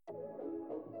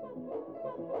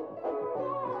Welcome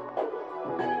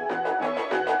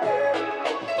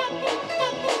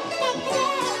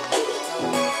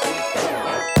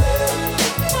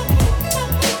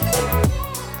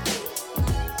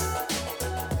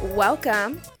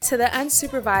to the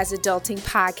Unsupervised Adulting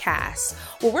Podcast,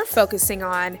 where we're focusing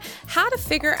on how to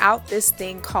figure out this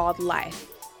thing called life.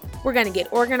 We're going to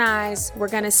get organized, we're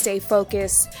going to stay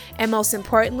focused, and most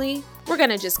importantly, we're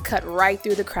going to just cut right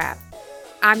through the crap.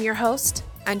 I'm your host,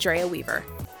 Andrea Weaver.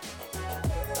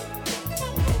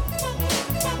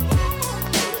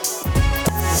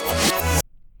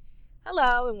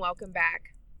 Hello and welcome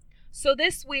back. So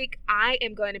this week, I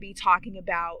am going to be talking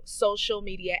about social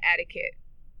media etiquette.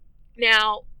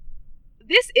 Now,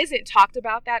 this isn't talked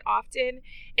about that often,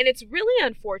 and it's really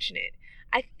unfortunate.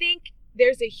 I think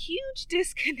there's a huge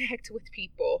disconnect with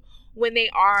people when they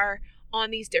are on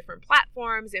these different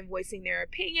platforms and voicing their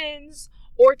opinions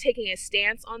or taking a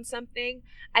stance on something.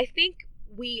 I think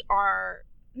we are,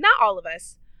 not all of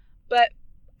us, but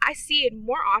I see it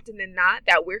more often than not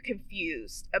that we're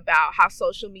confused about how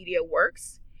social media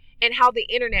works and how the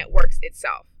internet works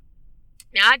itself.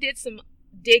 Now, I did some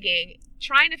digging,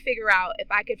 trying to figure out if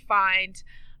I could find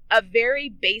a very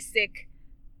basic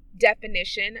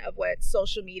definition of what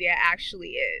social media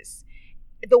actually is.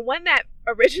 The one that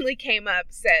originally came up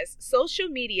says social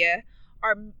media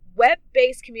are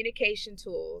web-based communication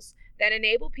tools that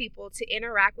enable people to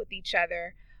interact with each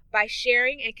other by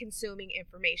sharing and consuming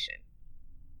information.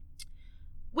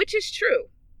 Which is true,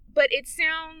 but it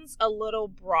sounds a little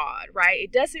broad, right?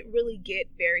 It doesn't really get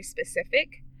very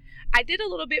specific. I did a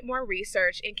little bit more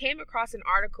research and came across an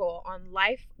article on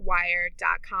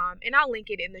lifewire.com, and I'll link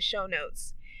it in the show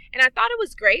notes. And I thought it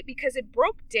was great because it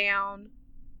broke down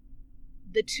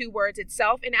the two words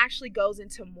itself and actually goes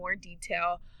into more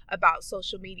detail about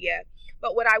social media.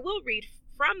 But what I will read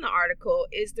from the article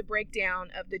is the breakdown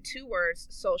of the two words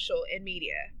social and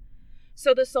media.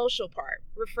 So the social part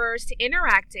refers to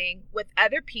interacting with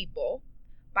other people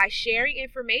by sharing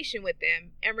information with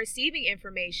them and receiving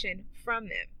information from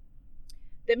them.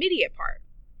 The media part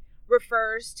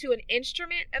refers to an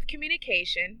instrument of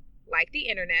communication like the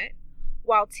internet,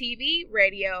 while TV,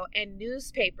 radio, and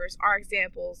newspapers are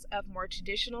examples of more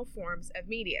traditional forms of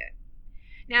media.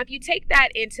 Now, if you take that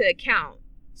into account,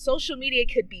 social media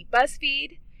could be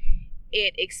BuzzFeed.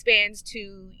 It expands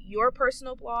to your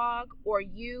personal blog or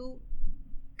you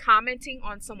commenting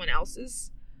on someone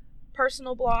else's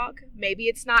personal blog. Maybe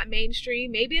it's not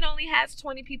mainstream. Maybe it only has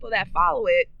 20 people that follow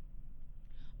it.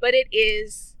 But it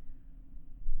is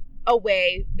a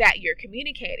way that you're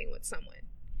communicating with someone.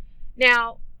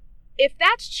 Now, if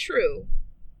that's true,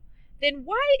 then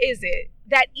why is it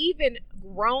that even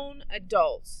grown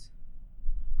adults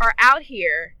are out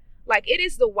here like it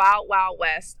is the wild, wild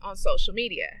west on social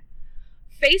media?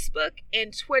 Facebook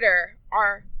and Twitter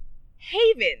are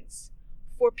havens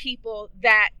for people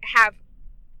that have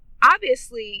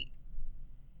obviously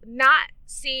not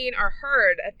seen or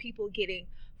heard of people getting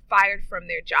fired from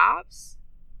their jobs,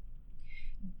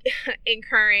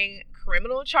 incurring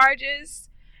criminal charges,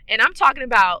 and I'm talking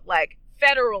about like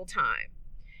federal time.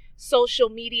 Social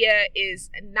media is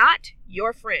not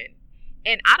your friend,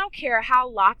 and I don't care how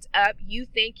locked up you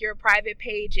think your private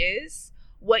page is,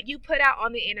 what you put out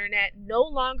on the internet no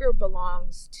longer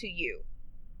belongs to you.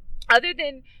 Other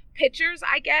than pictures,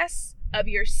 I guess, of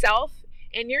yourself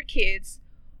and your kids,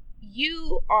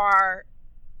 you are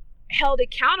held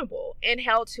accountable and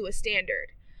held to a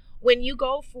standard. When you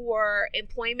go for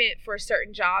employment for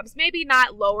certain jobs, maybe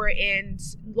not lower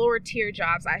tier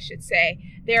jobs, I should say,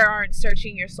 they aren't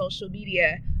searching your social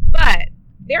media, but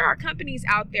there are companies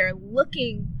out there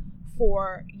looking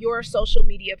for your social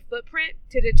media footprint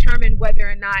to determine whether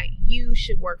or not you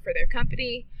should work for their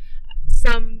company.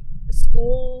 Some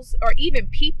schools or even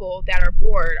people that are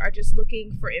bored are just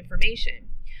looking for information.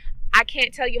 I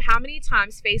can't tell you how many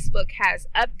times Facebook has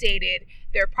updated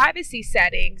their privacy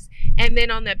settings, and then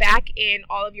on the back end,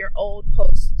 all of your old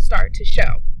posts start to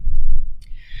show.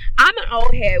 I'm an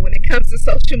old head when it comes to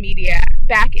social media.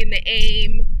 Back in the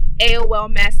AIM,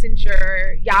 AOL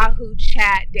Messenger, Yahoo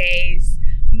Chat days,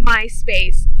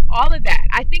 MySpace, all of that.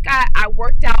 I think I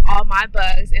worked out all my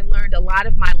bugs and learned a lot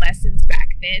of my lessons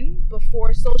back then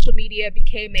before social media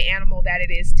became the animal that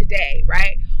it is today,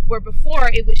 right? Where before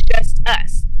it was just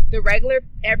us, the regular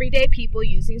everyday people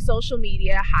using social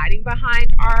media, hiding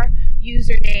behind our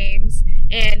usernames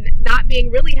and not being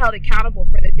really held accountable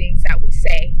for the things that we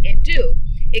say and do,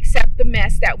 except the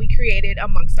mess that we created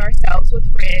amongst ourselves with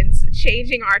friends,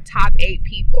 changing our top 8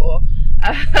 people,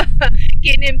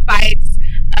 getting in fights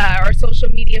or social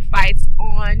media fights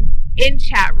in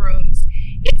chat rooms,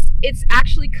 It's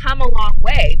actually come a long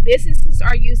way. Businesses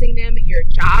are using them, your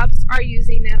jobs are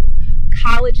using them,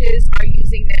 colleges are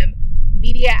using them,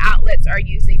 media outlets are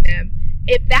using them.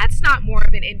 If that's not more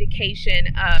of an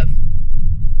indication of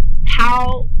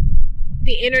how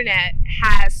the internet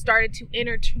has started to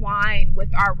intertwine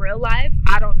with our real life,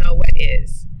 I don't know what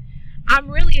is. I'm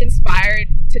really inspired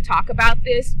to talk about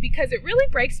this because it really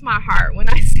breaks my heart when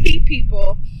I see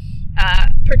people,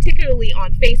 particularly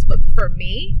on Facebook for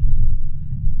me,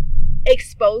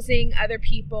 exposing other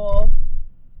people,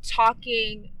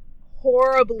 talking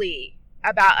horribly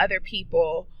about other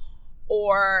people,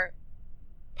 or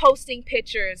posting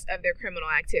pictures of their criminal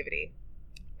activity.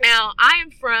 Now, I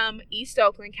am from East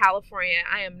Oakland, California.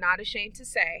 I am not ashamed to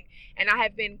say, and I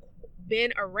have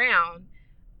been around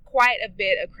quite a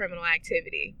bit of criminal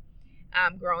activity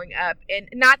growing up. And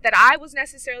not that I was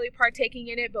necessarily partaking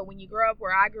in it, but when you grow up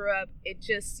where I grew up, it's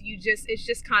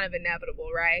just kind of inevitable,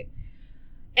 right?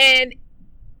 And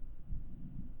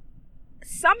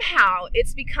somehow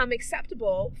it's become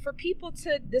acceptable for people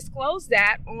to disclose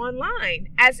that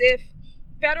online, as if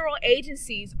federal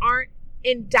agencies aren't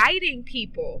indicting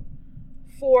people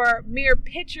for mere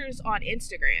pictures on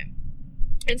Instagram.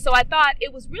 And so I thought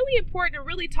it was really important to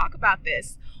really talk about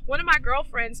this. One of my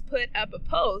girlfriends put up a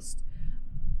post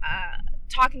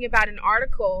talking about an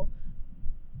article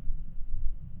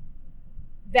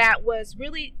that was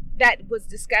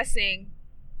discussing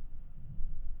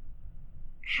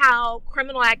how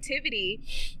criminal activity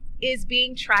is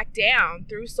being tracked down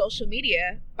through social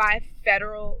media by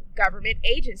federal government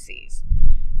agencies.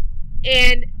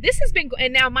 And this has been,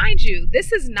 and now mind you,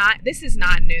 this is not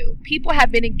new. People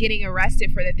have been getting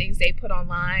arrested for the things they put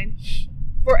online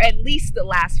for at least the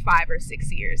last 5 or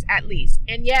 6 years, at least.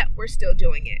 And yet we're still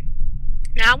doing it.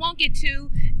 Now, I won't get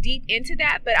too deep into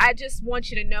that, but I just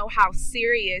want you to know how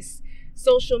serious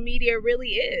social media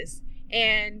really is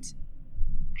and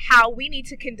how we need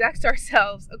to conduct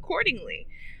ourselves accordingly.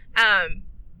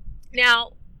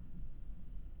 Now,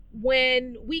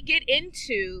 when we get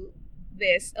into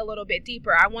this a little bit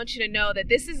deeper, I want you to know that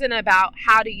this isn't about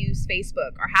how to use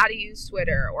Facebook or how to use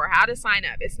Twitter or how to sign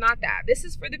up. It's not that. This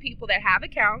is for the people that have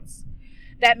accounts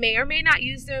that may or may not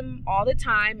use them all the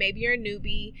time. Maybe you're a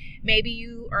newbie. Maybe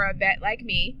you are a vet like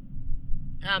me.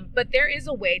 But there is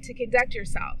a way to conduct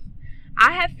yourself.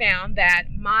 I have found that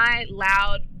my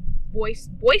loud,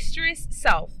 boisterous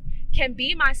self can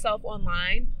be myself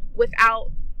online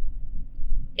without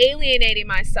alienating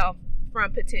myself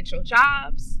from potential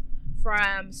jobs,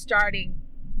 from starting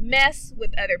mess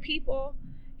with other people,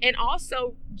 and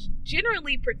also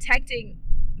generally protecting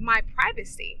my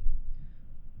privacy.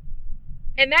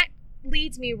 And that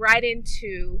leads me right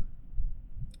into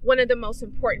one of the most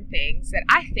important things that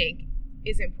I think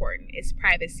is important is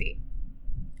privacy.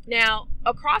 Now,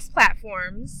 across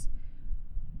platforms,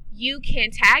 you can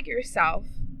tag yourself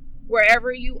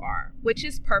wherever you are, which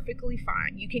is perfectly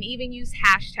fine. You can even use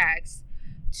hashtags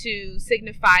to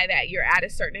signify that you're at a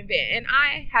certain event. And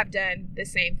I have done the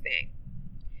same thing.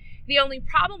 The only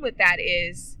problem with that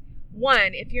is,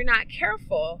 one, if you're not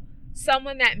careful,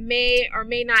 someone that may or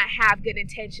may not have good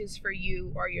intentions for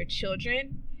you or your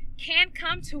children can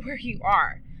come to where you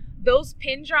are. Those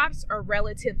pin drops are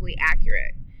relatively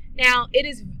accurate. Now, it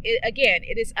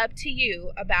is up to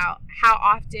you about how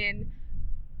often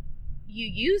you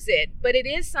use it, but it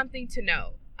is something to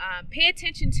know. Pay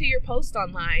attention to your post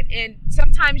online, and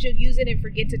sometimes you'll use it and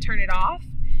forget to turn it off.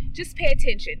 Just pay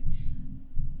attention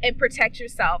and protect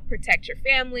yourself, protect your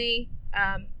family.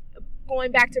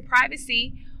 Going back to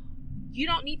privacy, you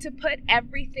don't need to put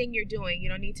everything you're doing. You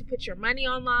don't need to put your money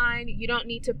online. You don't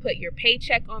need to put your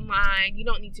paycheck online. You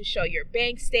don't need to show your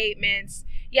bank statements.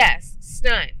 Yes,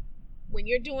 stun. When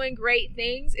you're doing great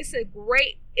things,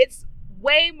 it's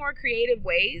way more creative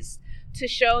ways to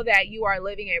show that you are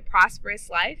living a prosperous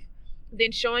life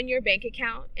than showing your bank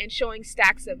account and showing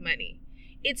stacks of money.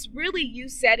 It's really you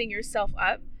setting yourself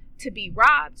up to be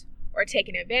robbed or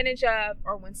taken advantage of,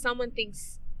 or when someone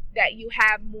thinks that you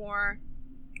have more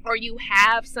or you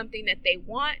have something that they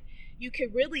want, you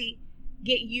can really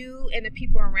get you and the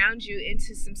people around you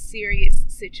into some serious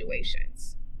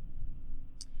situations.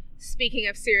 Speaking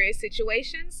of serious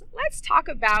situations, let's talk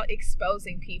about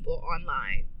exposing people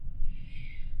online.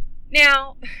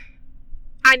 Now,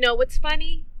 I know it's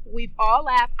funny. We've all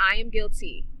laughed. I am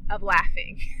guilty of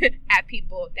laughing at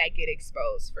people that get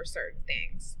exposed for certain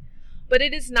things. But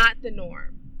it is not the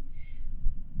norm.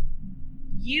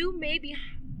 You may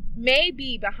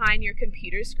be behind your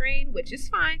computer screen, which is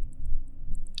fine.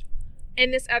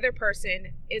 And this other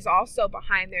person is also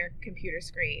behind their computer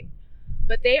screen.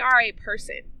 But they are a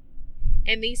person.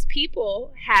 And these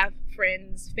people have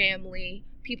friends, family,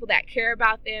 people that care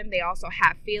about them. They also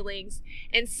have feelings.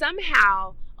 And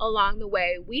somehow along the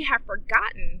way, we have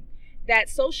forgotten that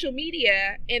social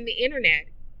media and the internet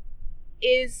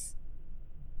is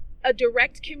a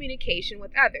direct communication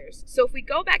with others. So if we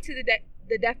go back to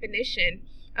the definition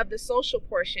of the social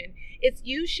portion, it's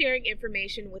you sharing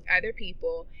information with other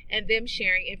people and them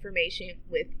sharing information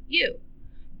with you.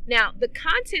 Now, the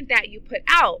content that you put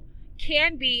out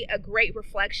can be a great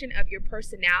reflection of your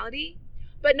personality,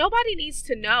 but nobody needs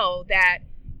to know that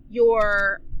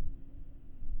your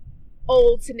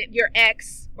your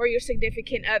ex or your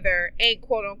significant other ain't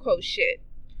quote unquote shit.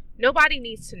 Nobody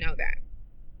needs to know that.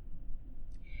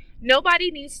 Nobody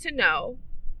needs to know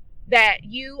that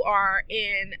you are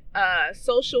in a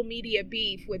social media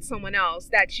beef with someone else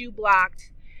that you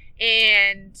blocked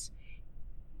and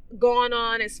gone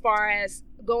on as far as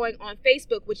going on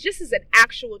Facebook, which this is an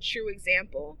actual true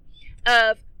example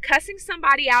of cussing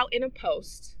somebody out in a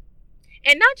post.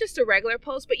 And not just a regular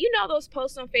post, but you know those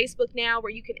posts on Facebook now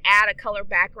where you can add a color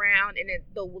background and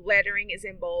the lettering is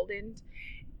emboldened.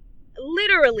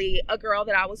 Literally, a girl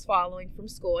that I was following from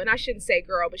school, and I shouldn't say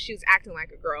girl, but she was acting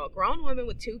like a girl, a grown woman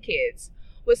with 2 kids,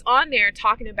 was on there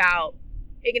talking about,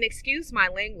 you can excuse my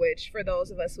language for those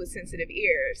of us with sensitive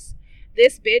ears.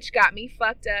 This bitch got me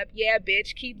fucked up. Yeah,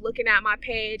 bitch, keep looking at my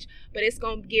page, but it's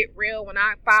going to get real when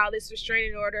I file this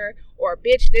restraining order. Or,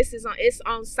 bitch, it's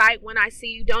on site when I see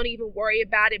you. Don't even worry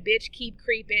about it, bitch. Keep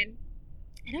creeping.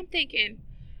 And I'm thinking,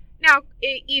 now,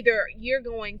 either you're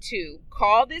going to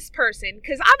call this person,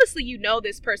 because obviously you know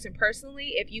this person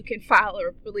personally if you can file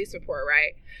a police report,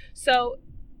 right? So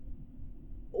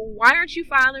why aren't you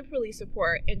filing a police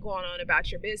report and going on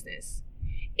about your business?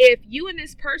 If you and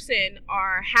this person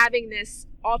are having this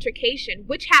altercation,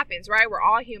 which happens, right? We're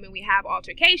all human. We have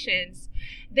altercations.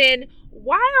 Then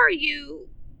why are you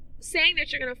saying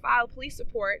that you're going to file a police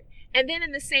report and then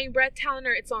in the same breath telling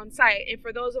her it's on site? And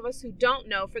for those of us who don't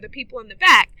know, for the people in the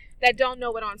back that don't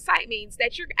know what on site means,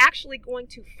 that you're actually going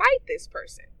to fight this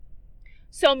person.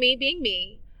 So me being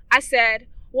me, I said,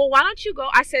 well, why don't you go?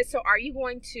 I said, so are you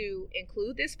going to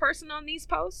include this person on these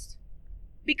posts?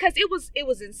 Because it was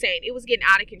insane. It was getting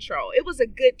out of control. It was a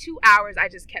good 2 hours. I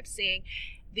just kept seeing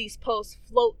these posts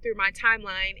float through my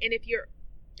timeline. And if you're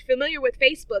familiar with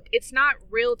Facebook, it's not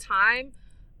real time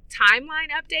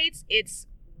timeline updates. It's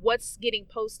what's getting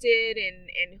posted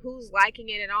and who's liking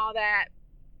it and all that.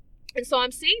 And so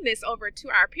I'm seeing this over a 2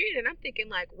 hour period and I'm thinking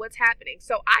like, what's happening?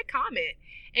 So I comment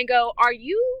and go, are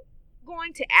you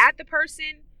going to add the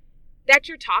person that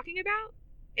you're talking about?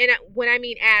 And when I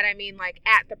mean add, I mean like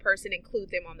at the person, include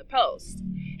them on the post.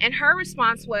 And her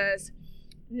response was,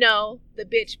 no, the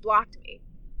bitch blocked me.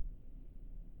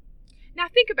 Now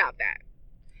think about that.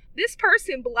 This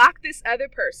person blocked this other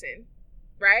person,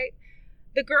 right?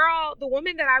 The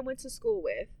woman that I went to school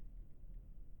with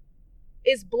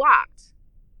is blocked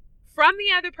from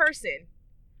the other person,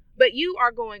 but you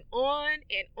are going on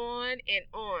and on and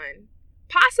on,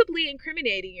 possibly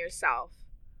incriminating yourself,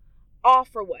 all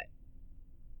for what?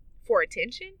 For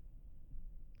attention?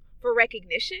 For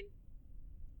recognition?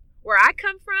 Where I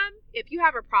come from, if you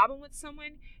have a problem with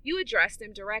someone, you address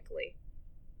them directly.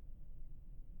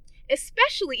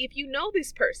 Especially if you know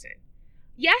this person.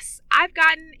 Yes, I've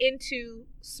gotten into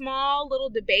small little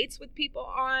debates with people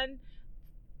on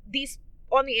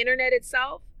the internet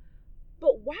itself,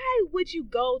 but why would you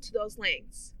go to those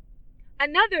lengths?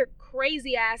 Another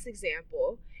crazy ass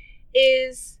example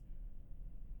is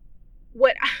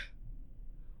what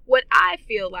I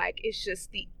feel like is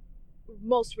just the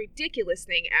most ridiculous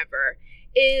thing ever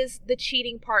is the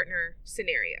cheating partner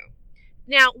scenario.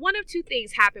 Now, one of two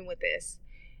things happen with this.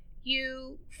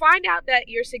 You find out that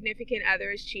your significant other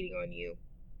is cheating on you.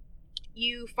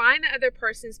 You find the other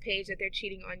person's page that they're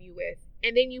cheating on you with,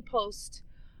 and then you post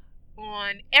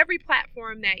on every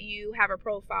platform that you have a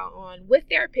profile on with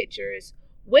their pictures,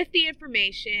 with the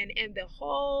information, and the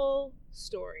whole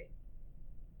story.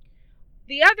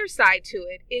 The other side to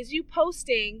it is you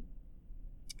posting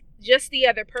just the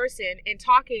other person and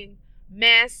talking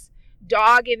mess,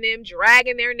 dogging them,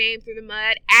 dragging their name through the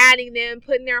mud, adding them,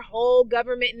 putting their whole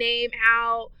government name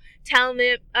out, telling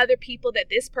them other people that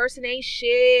this person ain't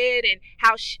shit and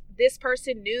how this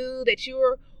person knew that you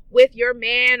were with your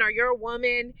man or your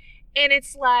woman. And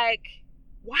it's like,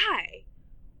 why?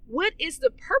 What is the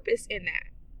purpose in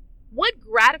that? What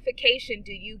gratification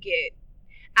do you get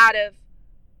out of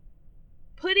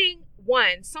putting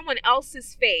someone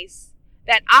else's face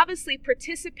that obviously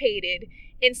participated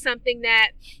in something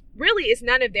that really is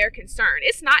none of their concern?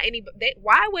 It's not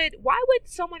why would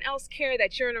someone else care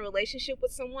that you're in a relationship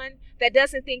with someone that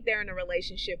doesn't think they're in a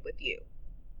relationship with you?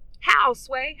 How,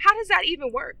 Sway? How does that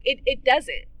even work? It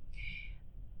doesn't.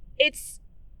 it's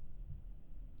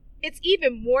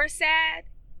even more sad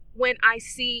when I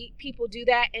see people do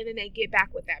that and then they get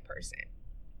back with that person.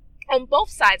 On both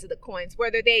sides of the coins,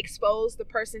 whether they expose the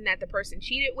person that the person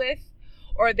cheated with,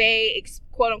 or they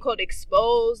quote unquote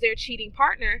expose their cheating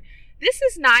partner. This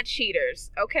is not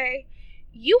cheaters, okay?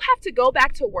 You have to go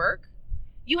back to work.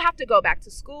 You have to go back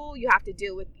to school. You have to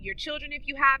deal with your children if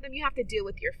you have them. You have to deal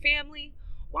with your family.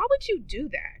 Why would you do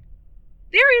that?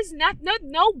 There is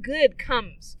no good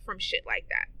comes from shit like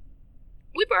that.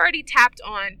 We've already tapped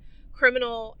on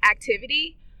criminal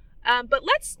activity, but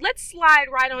let's slide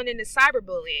right on into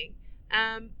cyberbullying.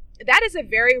 That is a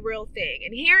very real thing,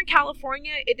 and here in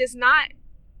California, it does not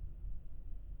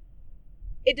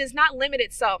limit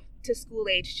itself to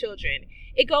school-age children.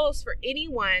 It goes for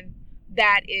anyone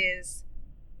that is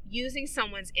using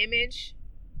someone's image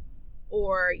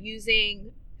or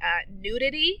using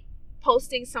nudity,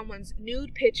 posting someone's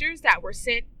nude pictures that were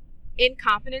sent in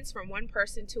confidence from one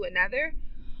person to another.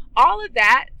 All of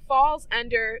that falls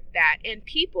under that, and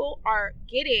people are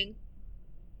getting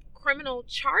criminal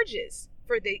charges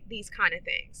for these kind of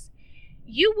things.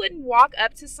 You wouldn't walk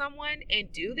up to someone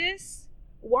and do this.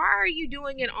 Why are you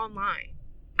doing it online?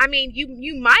 I mean,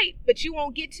 you might, but you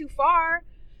won't get too far.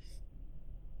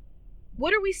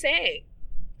 What are we saying?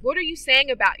 What are you saying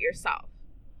about yourself?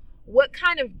 What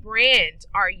kind of brand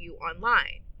are you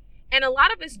online? And a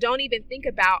lot of us don't even think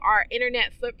about our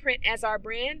internet footprint as our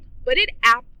brand, but it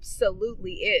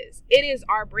absolutely is. It is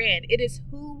our brand. It is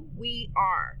who we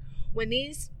are. When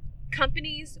these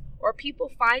companies or people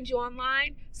find you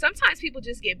online, sometimes people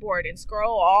just get bored and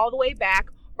scroll all the way back,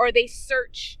 or they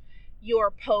search your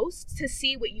posts to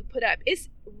see what you put up. It's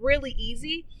really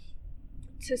easy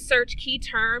to search key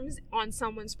terms on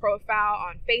someone's profile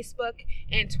on Facebook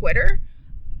and Twitter,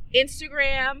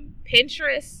 Instagram,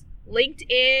 Pinterest,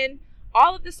 LinkedIn.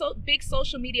 All of the big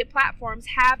social media platforms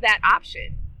have that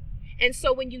option. And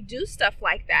so when you do stuff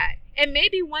like that, and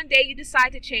maybe one day you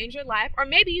decide to change your life, or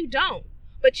maybe you don't,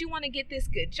 but you want to get this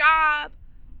good job,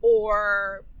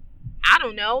 or I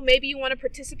don't know, maybe you want to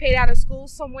participate out of school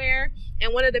somewhere,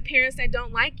 and one of the parents that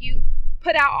don't like you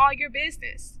put out all your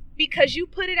business because you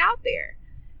put it out there.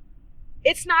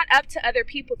 It's not up to other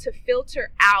people to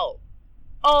filter out,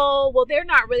 oh, well, they're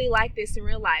not really like this in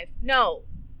real life. No,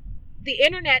 the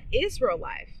internet is real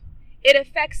life. It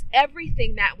affects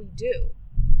everything that we do.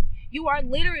 You are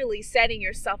literally setting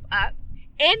yourself up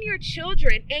and your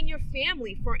children and your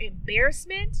family for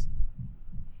embarrassment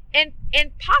and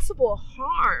possible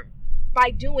harm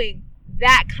by doing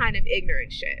that kind of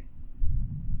ignorant shit.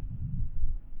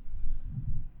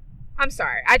 I'm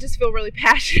sorry. I just feel really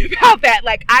passionate about that.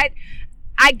 Like,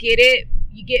 I get it.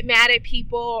 You get mad at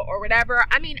people or whatever.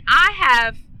 I mean, I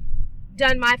have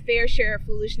done my fair share of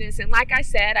foolishness. And like I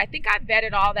said, I think I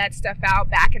vetted all that stuff out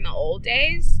back in the old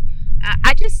days.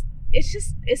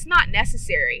 It's not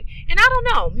necessary. And I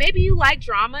don't know, maybe you like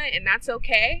drama and that's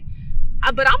okay,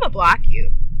 but I'm gonna block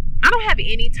you. I don't have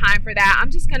any time for that.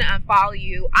 I'm just gonna unfollow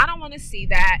you. I don't want to see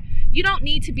that. You don't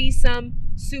need to be some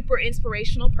super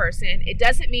inspirational person. It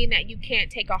doesn't mean that you can't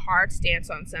take a hard stance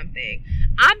on something.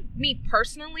 Me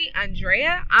personally,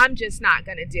 Andrea, I'm just not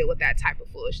gonna deal with that type of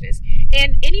foolishness.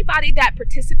 And anybody that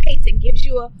participates and gives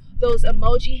you those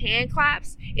emoji hand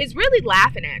claps is really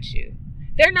laughing at you.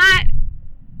 They're not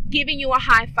giving you a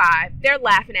high five. They're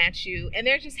laughing at you, and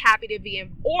they're just happy to be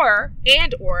or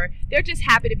they're just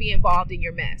happy to be involved in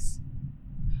your mess.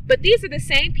 But these are the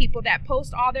same people that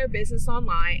post all their business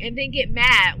online and then get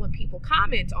mad when people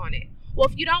comment on it. Well,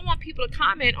 if you don't want people to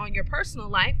comment on your personal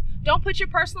life, don't put your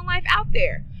personal life out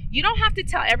there. You don't have to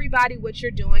tell everybody what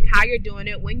you're doing, how you're doing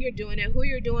it, when you're doing it, who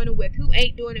you're doing it with, who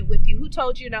ain't doing it with you, who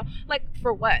told you no. Like,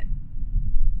 for what?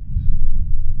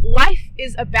 Life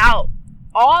is about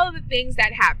all of the things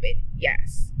that happen,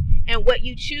 yes. And what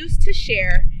you choose to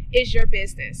share is your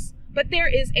business. But there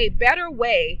is a better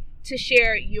way to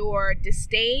share your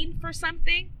disdain for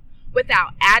something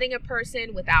without adding a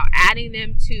person, without adding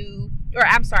them to, or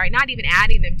I'm sorry, not even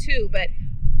adding them to, but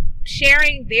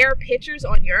sharing their pictures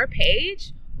on your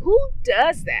page. Who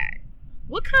does that?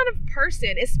 What kind of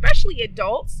person, especially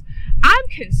adults? I'm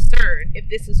concerned if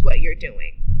this is what you're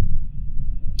doing.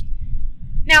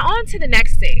 Now on to the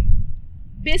next thing.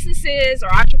 Businesses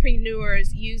or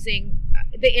entrepreneurs using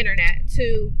the internet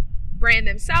to brand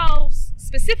themselves,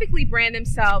 specifically brand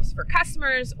themselves for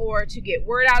customers or to get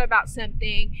word out about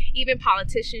something. Even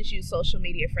politicians use social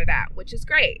media for that, which is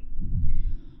great.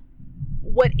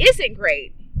 What isn't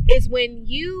great is when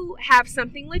you have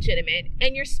something legitimate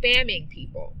and you're spamming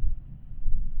people.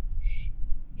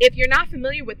 If you're not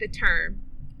familiar with the term,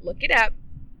 look it up,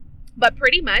 but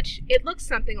pretty much it looks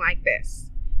something like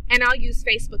this. And I'll use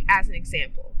Facebook as an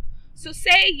example. So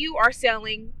say you are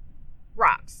selling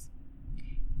rocks.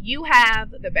 You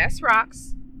have the best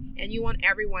rocks and you want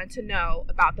everyone to know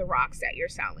about the rocks that you're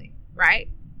selling, right?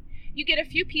 You get a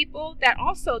few people that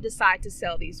also decide to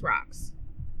sell these rocks,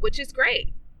 which is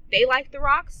great. They like the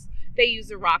rocks. They use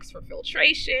the rocks for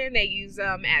filtration. They use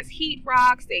them as heat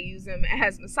rocks. They use them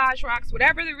as massage rocks.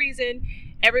 Whatever the reason,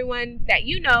 everyone that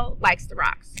you know likes the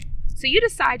rocks. So you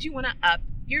decide you want to up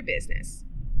your business.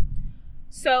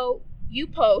 So you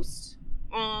post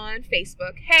on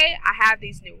Facebook, hey, I have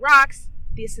these new rocks.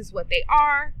 This is what they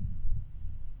are.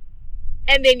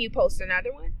 And then you post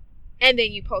another one. And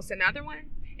then you post another one.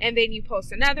 And then you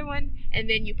post another one. And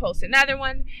then you post another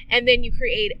one. And then you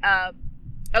create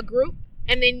a group.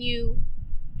 And then you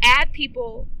add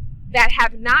people that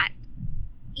have not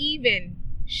even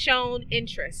shown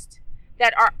interest,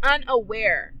 that are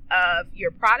unaware of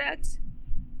your product,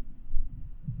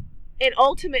 and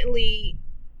ultimately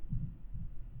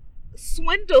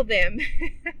swindle them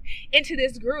into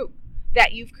this group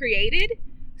that you've created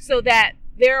so that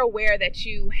they're aware that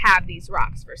you have these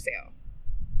rocks for sale.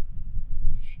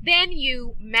 Then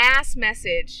you mass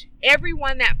message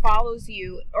everyone that follows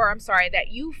you, that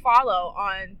you follow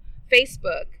on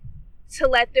Facebook, to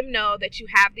let them know that you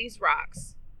have these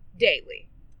rocks daily.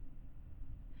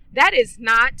 That is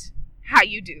not how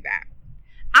you do that.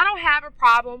 I don't have a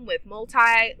problem with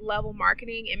multi-level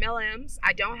marketing, MLMs.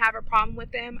 I don't have a problem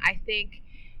with them. I think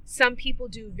some people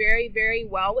do very, very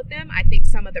well with them. I think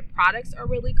some of the products are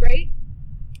really great.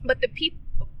 But the people,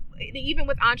 even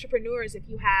with entrepreneurs, if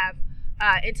you have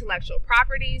intellectual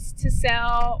properties to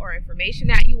sell or information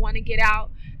that you want to get out,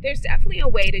 there's definitely a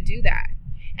way to do that.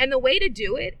 And the way to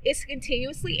do it is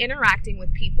continuously interacting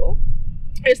with people.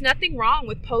 There's nothing wrong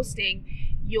with posting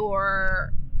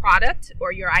your product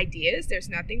or your ideas. There's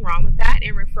nothing wrong with that,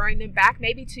 and referring them back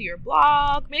maybe to your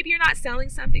blog. Maybe you're not selling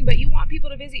something, but you want people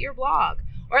to visit your blog.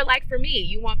 Or like for me,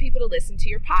 you want people to listen to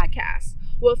your podcast.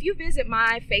 Well, if you visit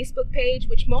my Facebook page,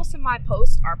 which most of my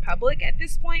posts are public at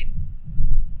this point,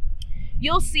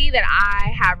 you'll see that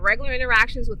I have regular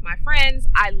interactions with my friends.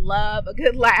 I love a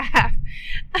good laugh.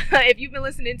 If you've been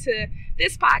listening to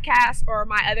this podcast or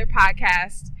my other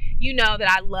podcast, you know that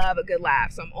I love a good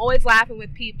laugh. So I'm always laughing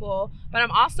with people, but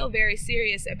I'm also very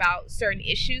serious about certain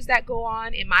issues that go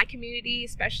on in my community,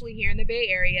 especially here in the Bay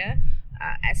Area.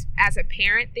 As a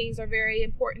parent, things are very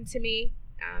important to me.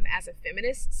 As a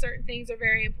feminist, certain things are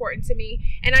very important to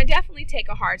me. And I definitely take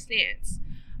a hard stance.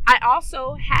 I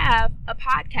also have a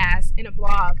podcast and a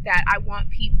blog that I want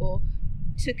people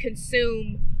to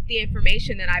consume the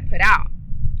information that I put out.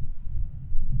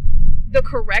 The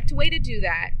correct way to do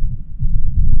that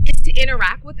is to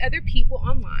interact with other people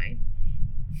online,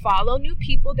 follow new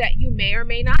people that you may or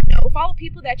may not know, follow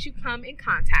people that you come in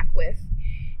contact with,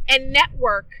 and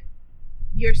network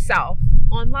yourself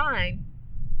online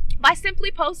by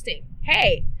simply posting,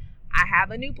 hey, I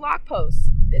have a new blog post.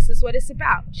 This is what it's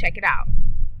about. Check it out.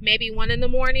 Maybe one in the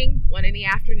morning, one in the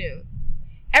afternoon.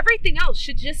 Everything else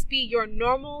should just be your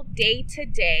normal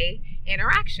day-to-day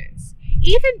interactions.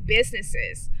 Even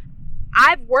businesses.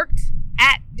 I've worked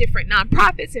at different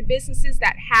nonprofits and businesses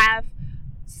that have,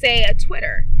 say, a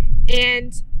Twitter,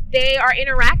 and they are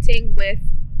interacting with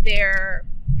their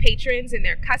patrons and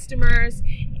their customers.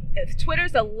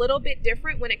 Twitter's a little bit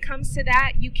different when it comes to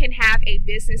that. You can have a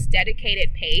business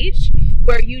dedicated page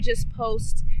where you just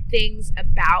post things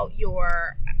about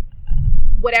your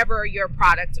whatever your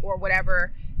product or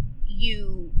whatever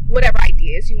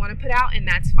ideas you want to put out, and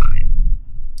that's fine.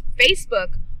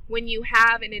 Facebook, when you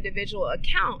have an individual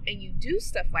account and you do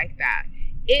stuff like that,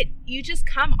 you just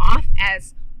come off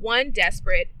as one,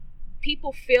 desperate.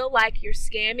 People feel like you're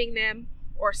scamming them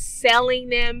or selling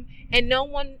them, and no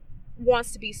one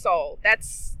wants to be sold.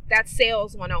 That's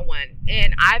sales 101.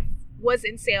 And I was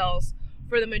in sales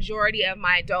for the majority of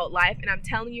my adult life, and I'm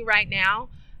telling you right now,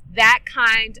 that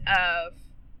kind of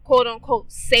quote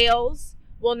unquote sales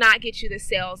will not get you the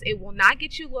sales. It will not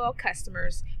get you loyal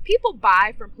customers. People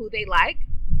buy from who they like.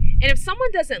 And if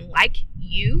someone doesn't like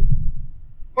you,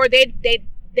 or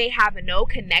they have no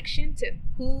connection to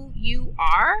who you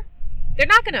are, they're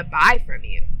not going to buy from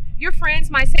you. Your friends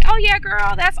might say, oh yeah,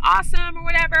 girl, that's awesome or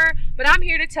whatever. But I'm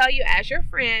here to tell you as your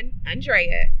friend,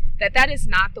 Andrea, that is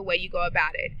not the way you go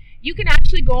about it. You can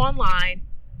actually go online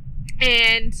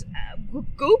and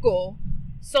Google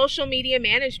social media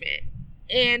management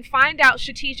and find out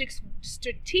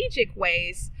strategic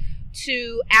ways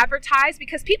to advertise,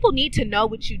 because people need to know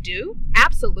what you do.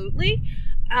 Absolutely.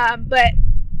 But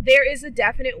there is a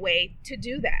definite way to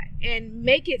do that, and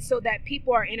make it so that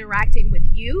people are interacting with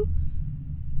you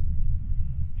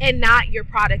and not your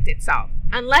product itself.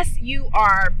 Unless you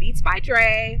are Beats by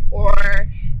Dre or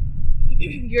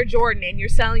you're Jordan and you're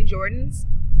selling Jordans,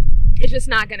 it's just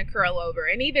not going to curl over.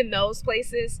 And even those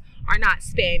places are not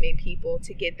spamming people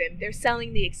to get them. They're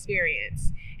selling the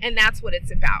experience. And that's what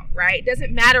it's about, right? It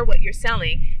doesn't matter what you're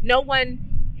selling. No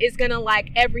one is going to like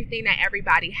everything that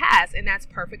everybody has, and that's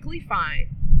perfectly fine.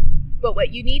 But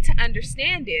what you need to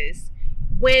understand is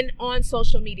when on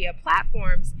social media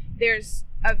platforms, it's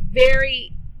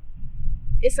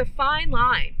a fine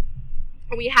line,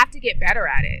 and we have to get better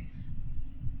at it.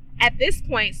 At this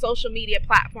point, social media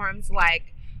platforms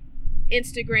like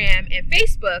Instagram and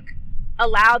Facebook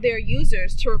allow their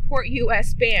users to report you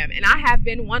as spam, and I have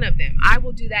been one of them. I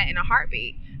will do that in a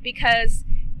heartbeat because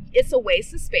it's a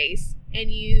waste of space and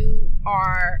you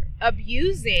are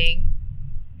abusing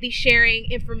the sharing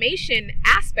information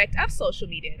aspect of social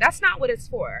media. That's not what it's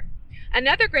for.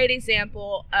 Another great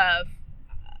example of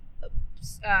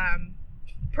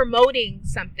promoting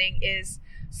something is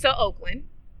So Oakland,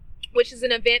 which is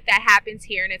an event that happens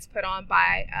here, and it's put on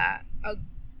by a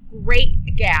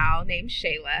great gal named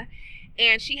Shayla,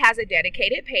 and she has a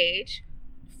dedicated page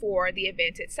for the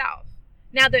event itself.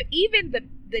 Now, the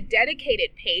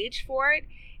dedicated page for it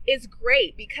is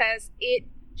great because it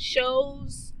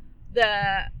shows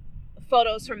the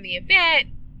photos from the event.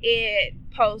 It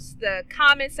posts the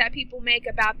comments that people make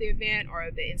about the event or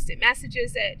the instant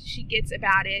messages that she gets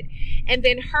about it. And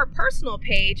then her personal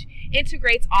page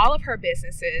integrates all of her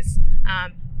businesses.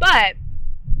 But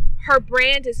her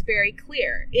brand is very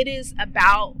clear.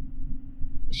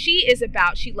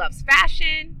 She loves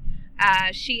fashion.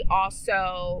 She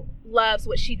also loves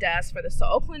what she does for the So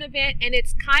Oakland event. And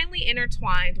it's kindly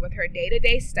intertwined with her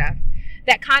day-to-day stuff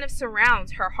that kind of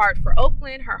surrounds her heart for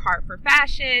Oakland, her heart for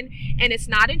fashion, and it's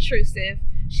not intrusive.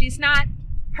 She's not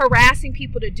harassing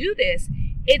people to do this.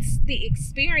 It's the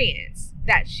experience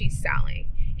that she's selling.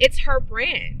 It's her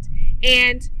brand.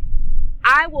 And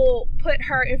I will put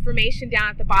her information down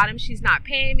at the bottom. She's not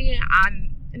paying me.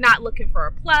 I'm not looking for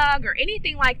a plug or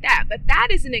anything like that. But that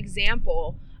is an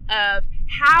example of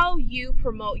how you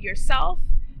promote yourself,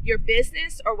 your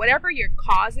business, or whatever your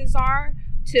causes are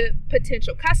to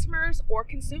potential customers or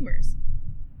consumers.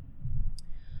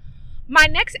 My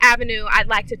next avenue I'd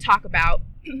like to talk about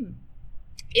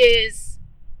is,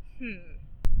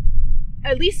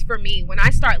 at least for me, when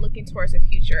I start looking towards the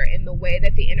future and the way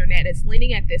that the internet is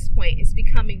leaning at this point, is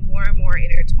becoming more and more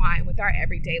intertwined with our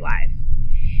everyday life.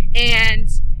 And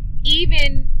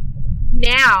even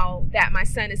now that my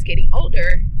son is getting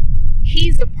older,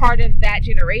 he's a part of that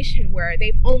generation where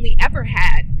they've only ever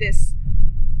had this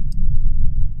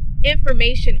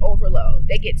information overload.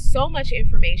 They get so much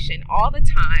information all the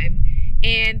time,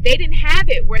 and they didn't have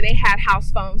it where they had house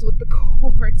phones with the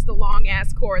cords, the long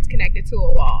ass cords connected to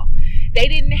a wall. They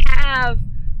didn't have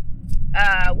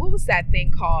what was that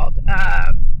thing called?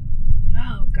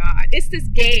 Oh God, it's this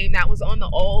game that was on the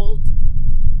old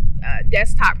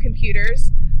desktop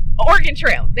computers. Oregon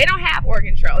Trail. They don't have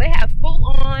Oregon Trail. They have full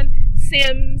on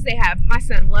Sims. My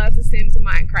son loves the Sims and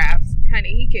Minecraft.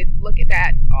 Honey, he could look at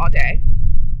that all day.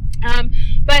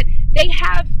 But they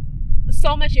have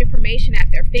so much information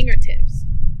at their fingertips.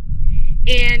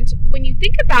 And when you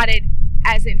think about it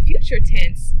as in future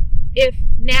tense, if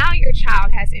now your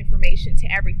child has information to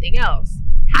everything else,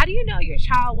 how do you know your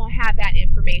child won't have that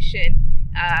information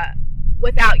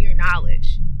without your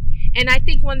knowledge? And I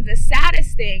think one of the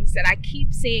saddest things that I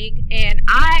keep seeing, and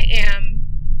I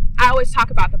always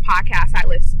talk about the podcast I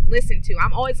listen to.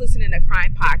 I'm always listening to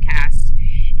crime podcasts.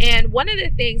 And one of the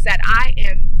things that I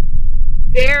am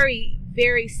very,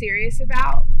 very serious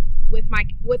about with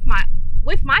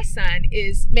my son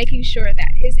is making sure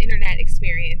that his internet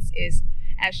experience is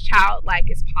as childlike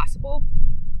as possible.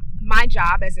 My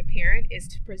job as a parent is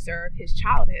to preserve his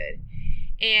childhood.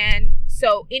 And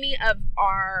so any of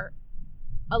our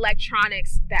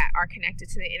electronics that are connected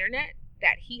to the internet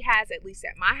that he has, at least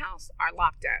at my house, are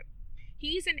locked up.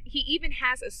 He even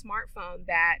has a smartphone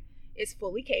that is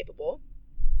fully capable.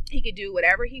 He could do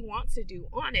whatever he wants to do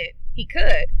on it. He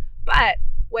could. But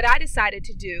what I decided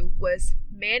to do was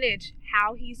manage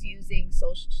how he's using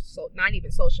not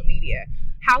even social media,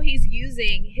 how he's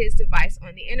using his device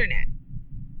on the internet.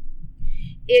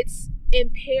 It's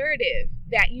imperative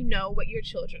that you know what your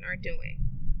children are doing.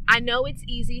 I know it's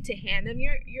easy to hand them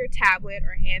your tablet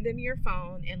or hand them your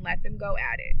phone and let them go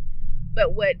at it.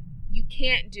 But what you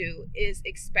can't do is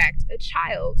expect a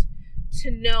child to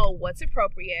know what's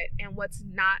appropriate and what's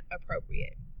not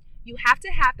appropriate. You have to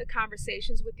have the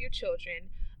conversations with your children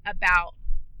about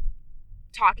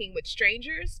talking with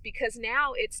strangers, because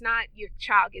now it's not your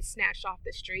child gets snatched off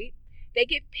the street. They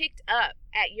get picked up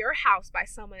at your house by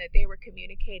someone that they were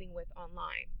communicating with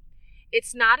online.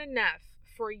 It's not enough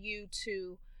for you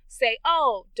to say,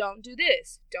 oh, don't do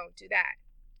this, don't do that.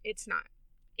 It's not.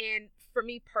 And for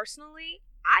me personally,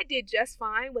 I did just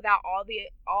fine without all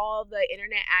the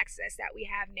internet access that we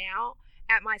have now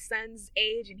at my son's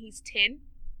age, and he's 10.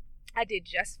 I did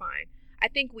just fine. I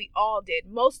think we all did.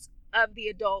 Most of the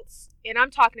adults, and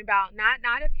I'm talking about not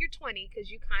if you're 20,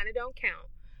 because you kind of don't count.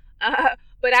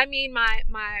 But I mean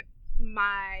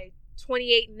my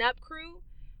 28 and up crew,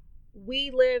 we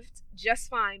lived just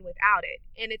fine without it.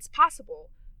 And it's possible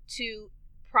to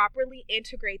properly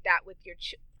integrate that with your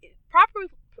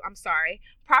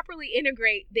properly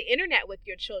integrate the internet with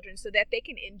your children so that they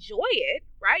can enjoy it,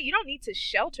 right? You don't need to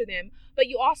shelter them, but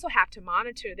you also have to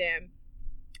monitor them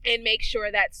and make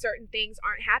sure that certain things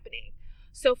aren't happening.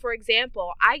 So for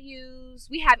example,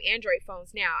 we have Android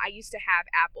phones now. I used to have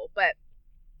Apple, but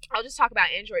I'll just talk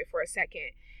about Android for a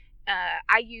second.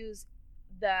 I use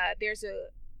there's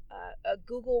a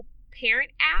Google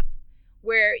Parent app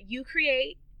where you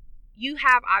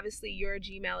have obviously your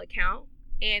Gmail account,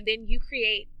 and then you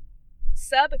create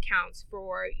sub accounts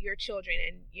for your children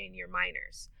and your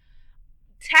minors.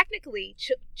 Technically,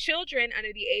 children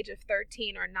under the age of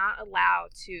 13 are not allowed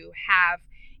to have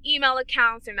email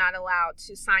accounts. They're not allowed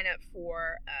to sign up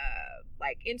for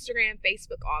like Instagram,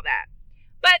 Facebook, all that.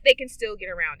 But they can still get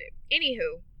around it.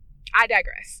 Anywho, I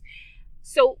digress.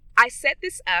 So I set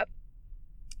this up,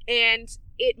 and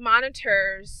it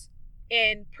monitors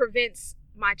and prevents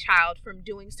my child from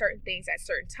doing certain things at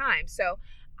certain times. So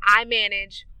I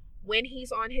manage when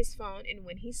he's on his phone and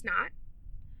when he's not.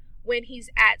 When he's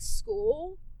at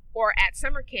school or at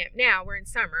summer camp, now we're in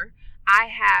summer, I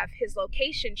have his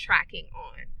location tracking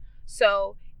on.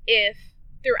 So if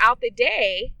throughout the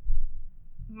day,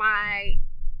 my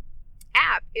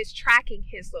app is tracking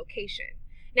his location.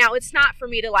 Now, it's not for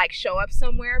me to like show up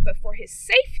somewhere, but for his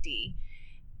safety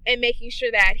and making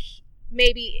sure that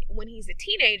maybe when he's a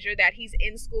teenager that he's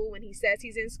in school when he says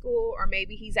he's in school, or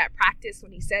maybe he's at practice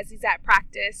when he says he's at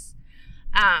practice.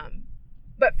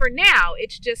 But for now,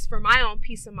 it's just for my own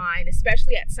peace of mind,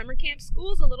 especially at summer camp.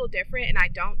 School's a little different, and I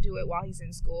don't do it while he's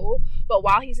in school. But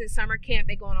while he's in summer camp,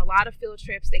 they go on a lot of field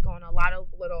trips. They go on a lot of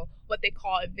little, what they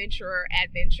call adventurer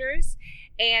adventures.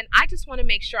 And I just want to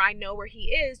make sure I know where he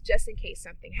is just in case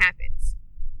something happens.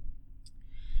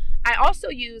 I also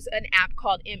use an app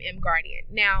called Guardian.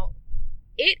 Now,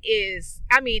 it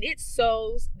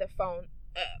sews the phone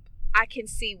up. I can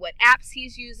see what apps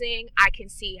he's using. I can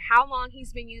see how long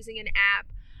he's been using an app.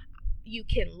 You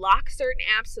can lock certain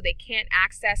apps so they can't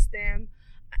access them.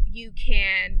 You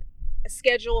can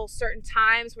schedule certain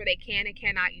times where they can and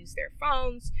cannot use their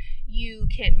phones. You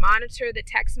can monitor the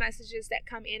text messages that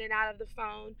come in and out of the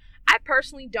phone. I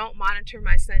personally don't monitor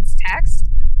my son's text,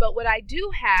 but what I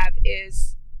do have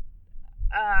is,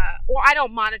 I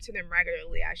don't monitor them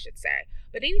regularly, I should say.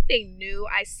 But anything new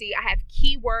I see, I have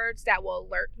keywords that will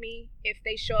alert me if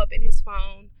they show up in his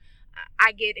phone.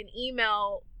 I get an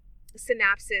email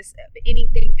synopsis of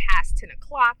anything past 10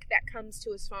 o'clock that comes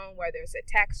to his phone, whether it's a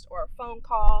text or a phone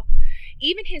call.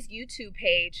 Even his YouTube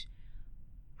page,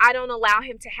 I don't allow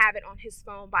him to have it on his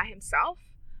phone by himself.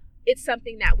 It's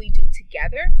something that we do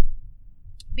together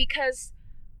because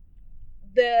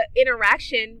the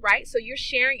interaction, right? So you're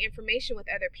sharing information with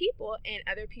other people and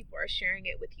other people are sharing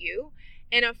it with you.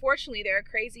 And unfortunately, there are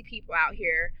crazy people out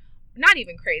here. Not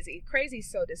even crazy. Crazy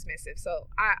is so dismissive. So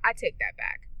I take that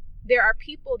back. There are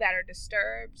people that are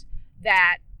disturbed,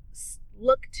 that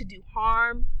look to do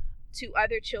harm to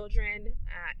other children.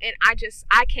 And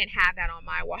I can't have that on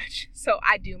my watch. So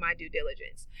I do my due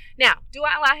diligence. Now, do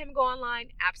I allow him to go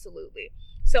online? Absolutely.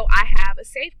 So I have a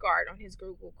safeguard on his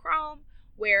Google Chrome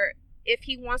where if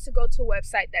he wants to go to a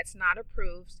website that's not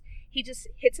approved, he just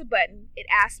hits a button. It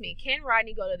asks me, can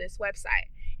Rodney go to this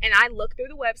website? And I look through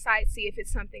the website, see if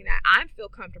it's something that I feel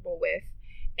comfortable with,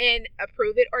 and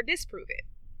approve it or disprove it.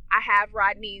 I have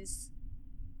Rodney's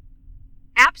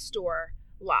app store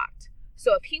locked.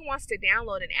 So if he wants to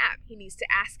download an app, he needs to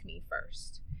ask me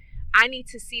first. I need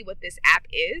to see what this app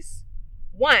is.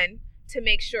 One, to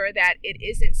make sure that it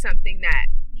isn't something that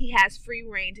he has free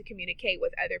reign to communicate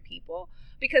with other people.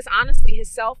 Because honestly, his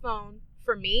cell phone,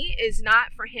 for me, is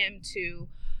not for him to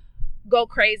go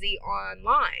crazy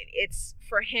online. It's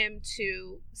for him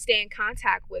to stay in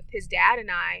contact with his dad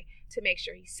and I to make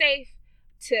sure he's safe,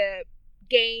 to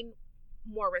gain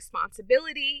more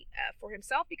responsibility for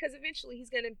himself, because eventually he's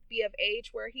going to be of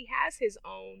age where he has his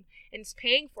own and is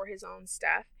paying for his own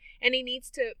stuff. And he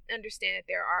needs to understand that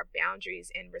there are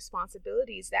boundaries and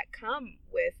responsibilities that come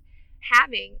with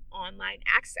having online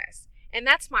access. And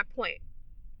that's my point.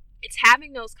 It's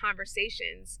having those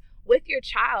conversations with your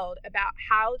child about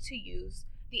how to use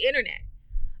the internet.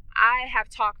 I have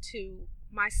talked to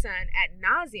my son ad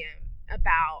nauseum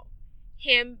about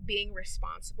him being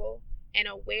responsible and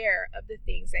aware of the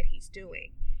things that he's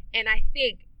doing. And I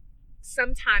think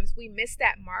sometimes we miss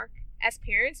that mark as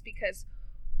parents because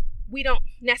we don't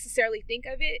necessarily think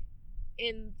of it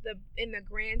in the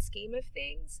grand scheme of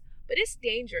things. But it's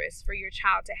dangerous for your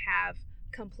child to have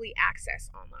complete access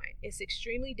online. It's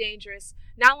extremely dangerous,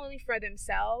 not only for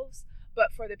themselves,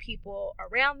 but for the people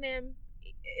around them,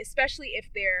 especially if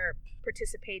they're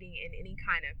participating in any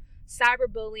kind of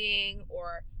cyberbullying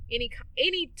or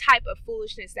any type of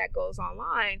foolishness that goes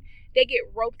online. They get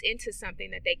roped into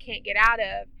something that they can't get out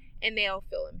of, and they'll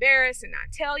feel embarrassed and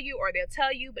not tell you, or they'll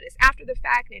tell you, but it's after the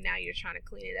fact, and now you're trying to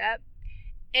clean it up.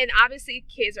 And obviously,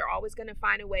 kids are always going to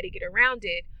find a way to get around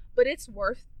it, but it's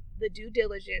worth the due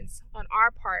diligence on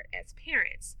our part as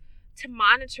parents to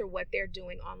monitor what they're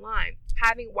doing online.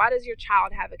 Why does your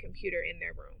child have a computer in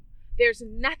their room? There's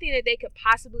nothing that they could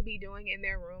possibly be doing in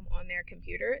their room on their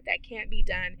computer that can't be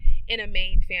done in a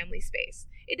main family space.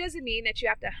 It doesn't mean that you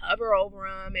have to hover over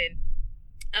them and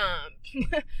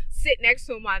sit next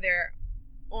to them while they're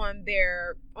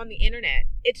on the internet.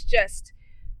 It's just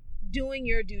doing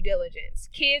your due diligence.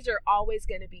 Kids are always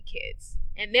going to be kids,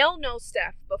 and they'll know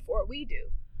stuff before we do.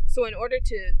 So in order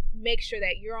to make sure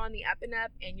that you're on the up and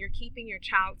up and you're keeping your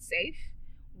child safe,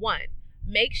 one,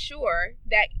 make sure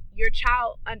that your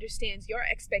child understands your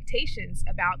expectations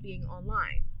about being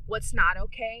online, what's not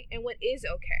okay and what is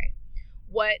okay,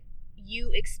 what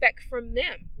you expect from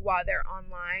them while they're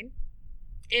online,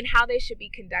 and how they should be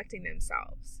conducting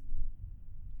themselves.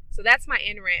 So that's my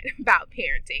end rant about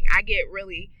parenting. I get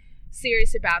really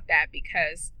serious about that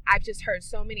because I've just heard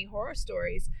so many horror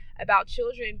stories about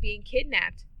children being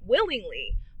kidnapped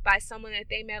willingly by someone that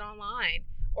they met online,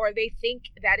 or they think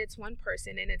that it's one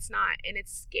person and it's not. And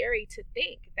it's scary to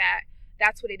think that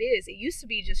that's what it is. It used to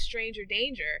be just stranger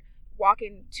danger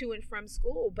walking to and from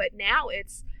school, but now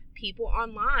it's people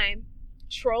online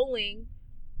trolling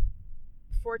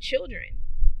for children.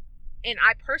 And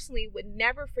I personally would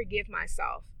never forgive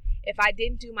myself if I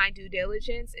didn't do my due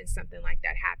diligence and something like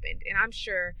that happened. And I'm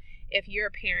sure if you're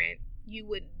a parent, you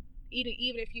would,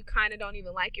 even if you kind of don't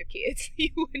even like your kids, you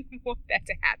wouldn't want that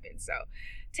to happen. So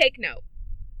take note.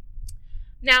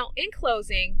 Now, in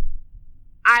closing,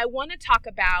 I want to talk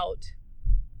about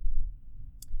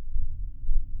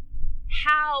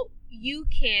how you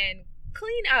can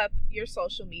clean up your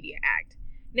social media act.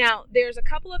 Now, there's a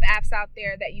couple of apps out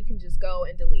there that you can just go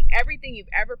and delete everything you've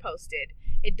ever posted.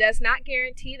 It does not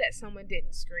guarantee that someone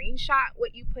didn't screenshot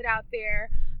what you put out there.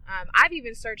 I've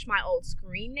even searched my old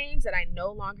screen names that I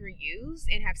no longer use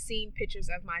and have seen pictures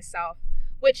of myself,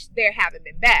 which they haven't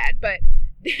been bad, but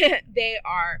they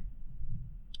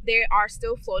are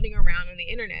still floating around on the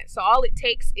internet. So all it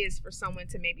takes is for someone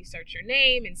to maybe search your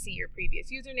name and see your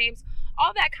previous usernames,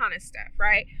 all that kind of stuff,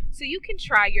 right? So you can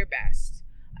try your best.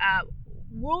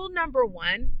 Rule number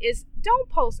 1 is don't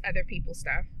post other people's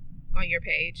stuff on your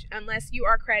page unless you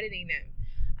are crediting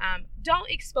them. Don't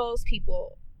expose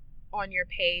people on your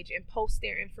page and post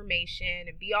their information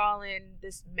and be all in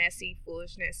this messy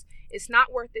foolishness. It's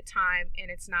not worth the time,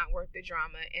 and it's not worth the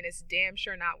drama, and it's damn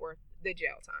sure not worth the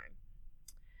jail time.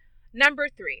 Number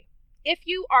 3, if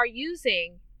you are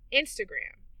using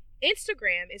Instagram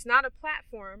is not a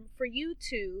platform for you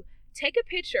to take a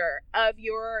picture of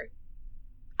your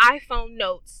iPhone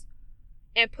notes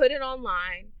and put it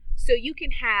online so you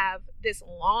can have this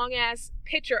long ass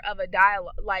picture of a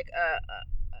dialogue, like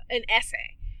an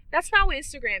essay. That's not what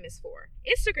Instagram is for.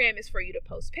 Instagram is for you to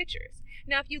post pictures.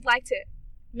 Now, if you'd like to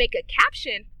make a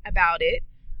caption about it,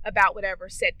 about whatever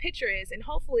said picture is, and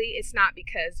hopefully it's not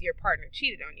because your partner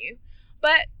cheated on you,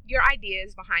 but your idea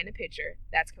is behind the picture,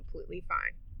 that's completely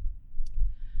fine.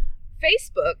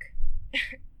 Facebook,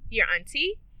 your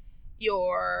auntie,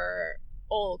 your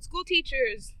old school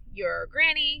teachers, your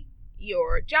granny,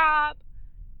 your job,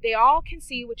 they all can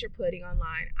see what you're putting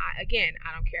online. I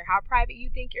don't care how private you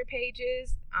think your page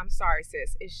is. I'm sorry,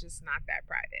 sis. It's just not that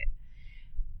private.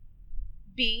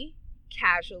 Be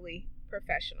casually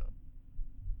professional.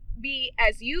 Be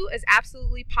as you as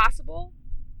absolutely possible,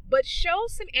 but show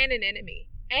some anonymity.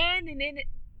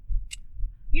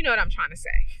 You know what I'm trying to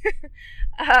say.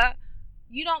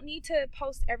 You don't need to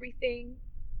post everything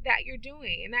that you're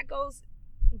doing. And that goes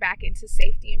back into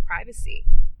safety and privacy.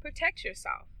 Protect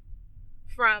yourself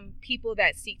from people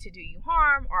that seek to do you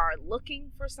harm, or are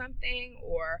looking for something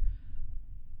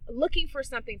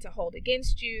to hold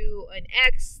against you, an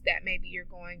ex that maybe you're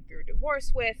going through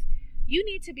divorce with. You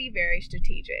need to be very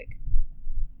strategic.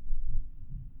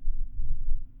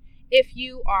 If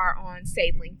you are on,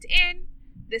 say, LinkedIn,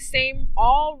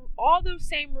 all the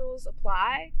same rules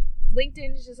apply.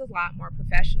 LinkedIn is just a lot more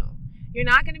professional. You're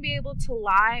not going to be able to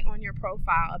lie on your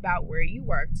profile about where you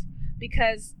worked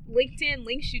because LinkedIn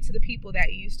links you to the people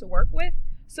that you used to work with.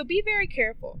 So be very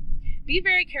careful. Be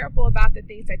very careful about the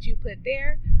things that you put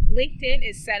there. LinkedIn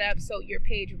is set up so your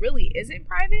page really isn't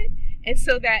private, and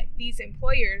so that these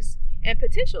employers and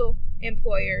potential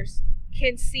employers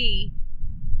can see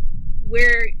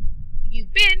where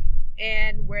you've been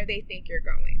and where they think you're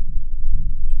going.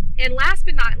 And last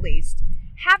but not least,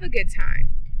 have a good time.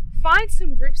 Find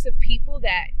some groups of people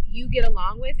that you get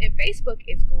along with, and Facebook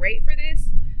is great for this.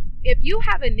 If you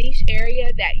have a niche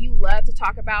area that you love to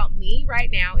talk about, me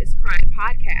right now is Crime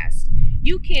Podcast.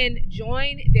 You can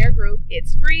join their group.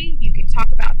 It's free. You can talk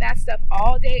about that stuff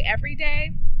all day, every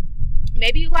day.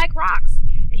 Maybe you like rocks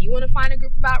and you want to find a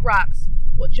group about rocks.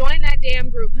 Well, join that damn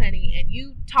group, honey, and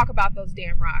you talk about those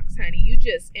damn rocks, honey. You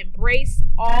just embrace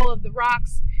all of the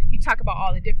rocks. You talk about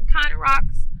all the different kind of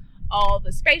rocks, all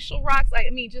the spatial rocks.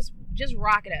 Just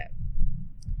rock it up.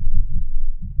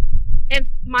 And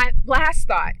my last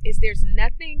thought is there's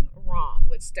nothing wrong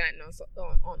with stunting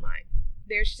online.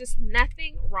 There's just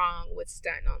nothing wrong with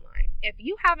stunting online. If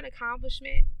you have an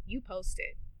accomplishment, you post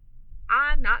it.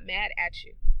 I'm not mad at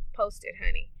you. Post it,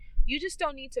 honey. You just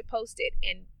don't need to post it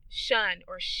and shun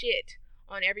or shit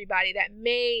on everybody that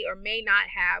may or may not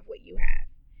have what you have.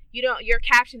 Your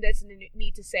caption doesn't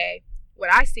need to say,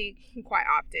 what I see quite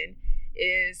often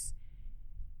is,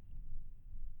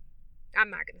 I'm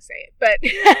not going to say it, but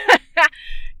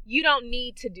you don't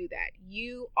need to do that.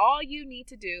 All you need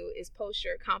to do is post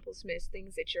your accomplishments,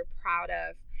 things that you're proud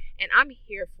of, and I'm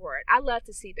here for it. I love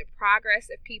to see the progress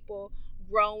of people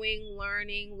growing,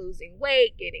 learning, losing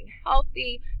weight, getting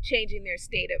healthy, changing their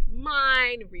state of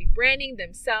mind, rebranding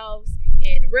themselves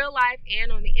in real life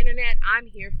and on the internet. I'm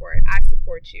here for it. I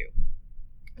support you.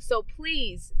 So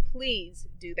please, please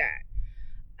do that.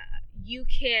 You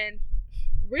can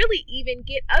really even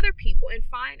get other people and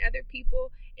find other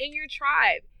people in your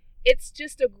tribe. It's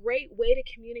just a great way to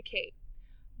communicate.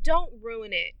 Don't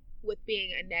ruin it with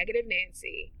being a negative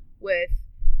Nancy, with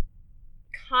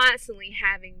constantly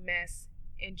having mess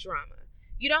and drama.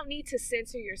 You don't need to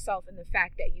censor yourself in the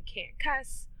fact that you can't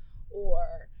cuss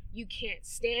or you can't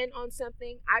stand on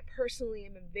something. I personally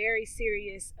am very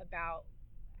serious about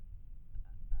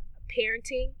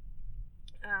parenting.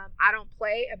 I don't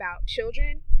play about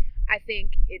children. I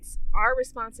think it's our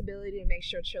responsibility to make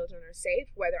sure children are safe,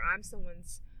 whether I'm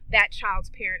that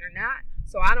child's parent or not.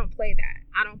 So I don't play that.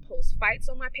 I don't post fights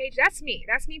on my page. That's me.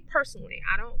 That's me personally.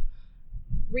 I don't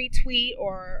retweet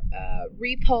or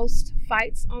repost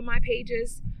fights on my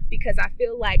pages because I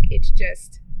feel like it's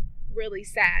just really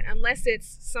sad. Unless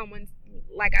it's someone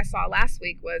like I saw last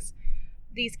week, was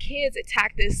these kids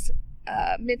attacked this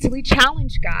mentally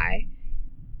challenged guy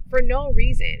for no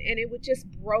reason, and it just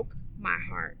broke my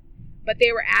heart. But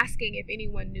they were asking if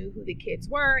anyone knew who the kids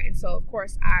were, and so of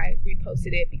course I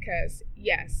reposted it because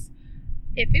yes,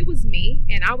 if it was me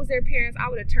and I was their parents, I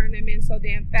would have turned them in so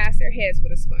damn fast their heads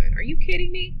would have spun. Are you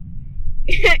kidding me?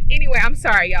 Anyway, I'm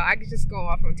sorry, y'all. I could just go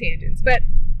off on tangents. But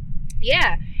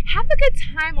yeah, have a good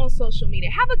time on social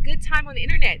media. Have a good time on the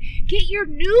internet. Get your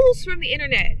news from the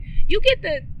internet. You get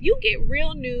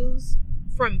real news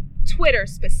from Twitter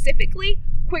specifically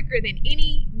quicker than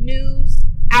any news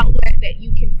outlet that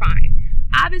you can find.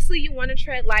 Obviously, you want to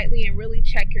tread lightly and really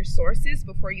check your sources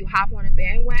before you hop on a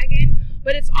bandwagon,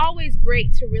 but it's always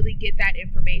great to really get that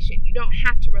information. You don't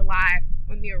have to rely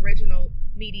on the original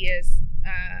media's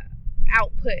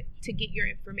output to get your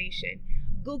information.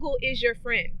 Google is your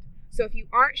friend. So if you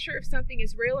aren't sure if something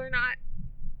is real or not,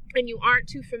 and you aren't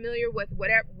too familiar with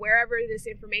wherever this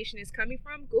information is coming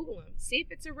from, Google them. See if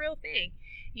it's a real thing.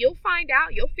 You'll find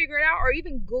out, you'll figure it out, or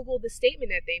even Google the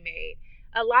statement that they made.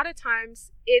 A lot of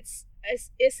times it's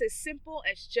as simple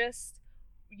as just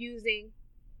using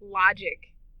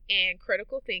logic and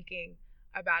critical thinking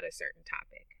about a certain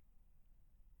topic.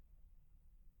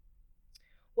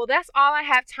 Well, that's all I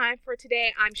have time for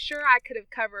today. I'm sure I could have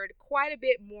covered quite a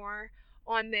bit more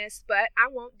on this, but I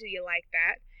won't do you like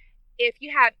that. If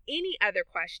you have any other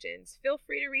questions, feel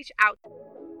free to reach out.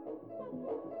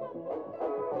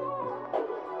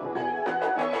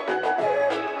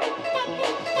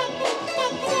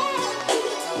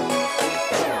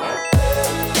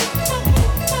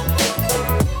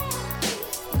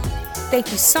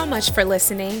 Thank you so much for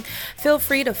listening. Feel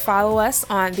free to follow us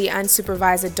on the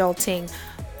Unsupervised Adulting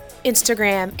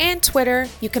Instagram and Twitter.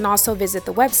 You can also visit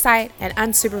the website at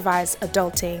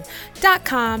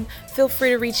unsupervisedadulting.com. Feel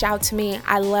free to reach out to me.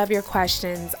 I love your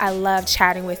questions. I love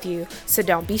chatting with you, so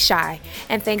don't be shy.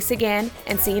 And thanks again,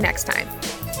 and see you next time.